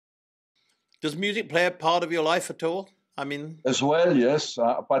Does music play a part of your life at all? I mean, As well, yes.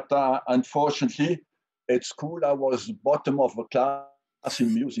 But unfortunately, at school, I was bottom of the class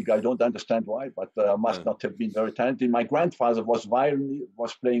in music. I don't understand why, but I must not have been very talented. My grandfather was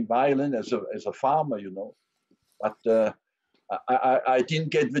playing violin as a farmer, you know. But I didn't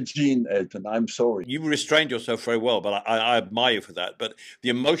get the gene, Elton. I'm sorry. you restrained yourself very well, but I admire you for that. But the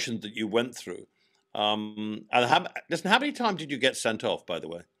emotions that you went through, and listen, how many times did you get sent off, by the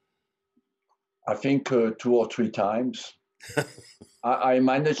way? I think 2 or 3 times. I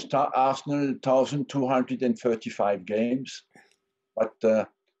managed Arsenal 1,235 games, but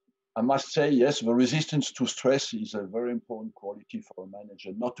I must say, yes, the resistance to stress is a very important quality for a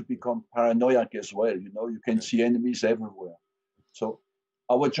manager, not to become paranoid as well. You know, you can see enemies everywhere. So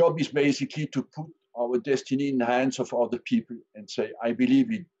our job is basically to put our destiny in the hands of other people and say, I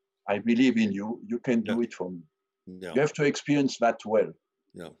believe in you, you can do it for me. Yeah. You have to experience that well.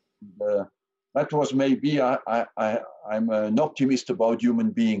 Yeah. That was maybe I'm an optimist about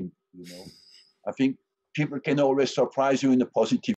human being. You know, I think people can always surprise you in a positive